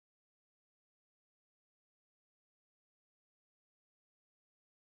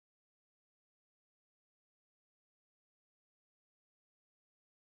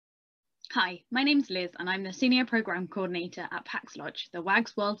Hi, my name's Liz and I'm the Senior Programme Coordinator at Pax Lodge, the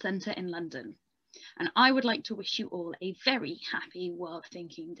WAGS World Centre in London. And I would like to wish you all a very happy World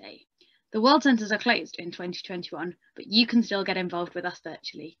Thinking Day. The World Centres are closed in 2021, but you can still get involved with us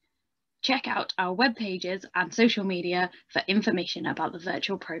virtually. Check out our web pages and social media for information about the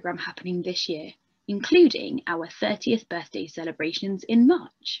virtual programme happening this year, including our 30th birthday celebrations in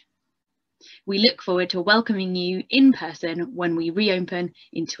March. We look forward to welcoming you in person when we reopen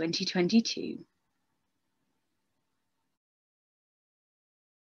in 2022.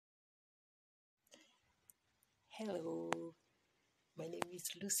 Hello, my name is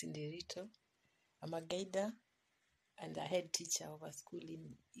Lucy Nderito. I'm a guider and a head teacher of a school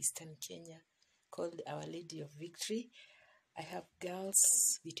in Eastern Kenya called Our Lady of Victory. I have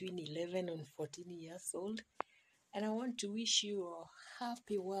girls between 11 and 14 years old, and I want to wish you a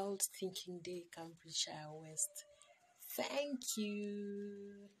happy World Thinking Day, Cambridgeshire West. Thank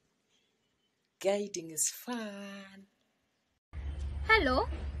you. Guiding is fun. Hello.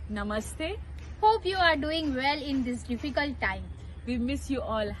 Namaste. Hope you are doing well in this difficult time. We miss you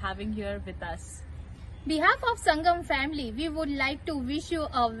all having here with us. Behalf of Sangam family, we would like to wish you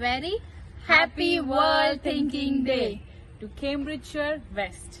a very happy World Thinking Day. To Cambridgeshire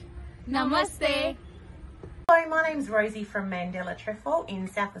West. Namaste. Hello, my name's Rosie from Mandela Trefoil in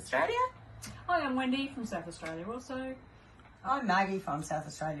South Australia. Hi, I'm Wendy from South Australia also. I'm Maggie from South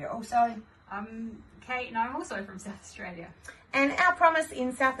Australia also. I'm Kate and I'm also from South Australia. And our promise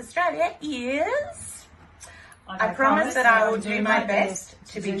in South Australia is... I promise that I will do my best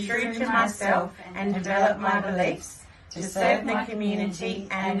to be true to myself and develop my beliefs, to serve the community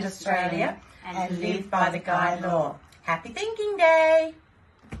and Australia, and live by the Guide Law. Happy Thinking Day!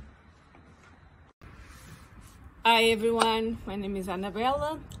 Hi everyone, my name is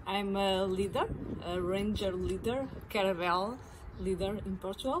Annabella. I'm a leader, a ranger leader, caravel leader in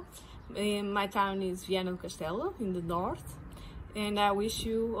Portugal. My town is Viana do Castelo in the north. And I wish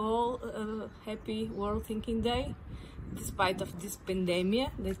you all a happy World Thinking Day, despite of this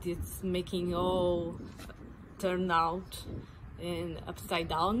pandemic that is making all turn out and upside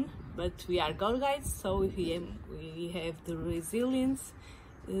down. But we are God guys, so we have the resilience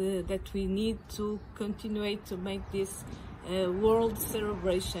that we need to continue to make this world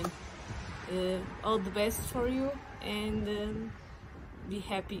celebration. All the best for you and be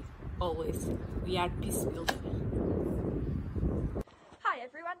happy always. We are peace builders. Hi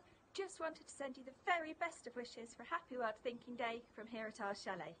everyone, just wanted to send you the very best of wishes for a happy World Thinking Day from here at our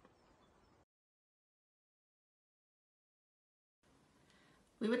chalet.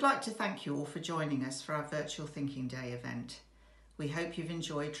 We would like to thank you all for joining us for our Virtual Thinking Day event. We hope you've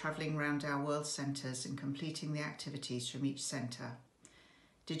enjoyed travelling around our world centres and completing the activities from each centre.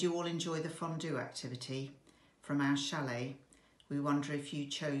 Did you all enjoy the fondue activity? From our chalet, we wonder if you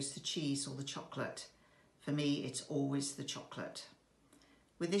chose the cheese or the chocolate. For me, it's always the chocolate.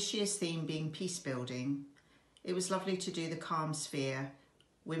 With this year's theme being peace building, it was lovely to do the Calm Sphere,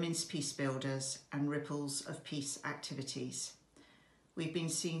 Women's Peace Builders and Ripples of Peace activities. We've been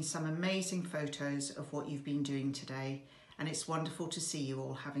seeing some amazing photos of what you've been doing today, and it's wonderful to see you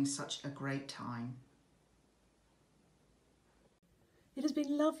all having such a great time. It has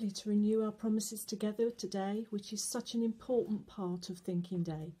been lovely to renew our promises together today, which is such an important part of Thinking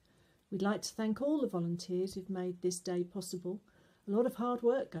Day. We'd like to thank all the volunteers who've made this day possible. A lot of hard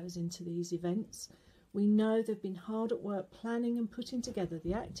work goes into these events. We know they've been hard at work planning and putting together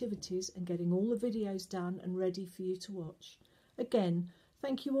the activities and getting all the videos done and ready for you to watch. Again,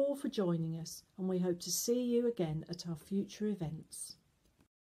 thank you all for joining us, and we hope to see you again at our future events.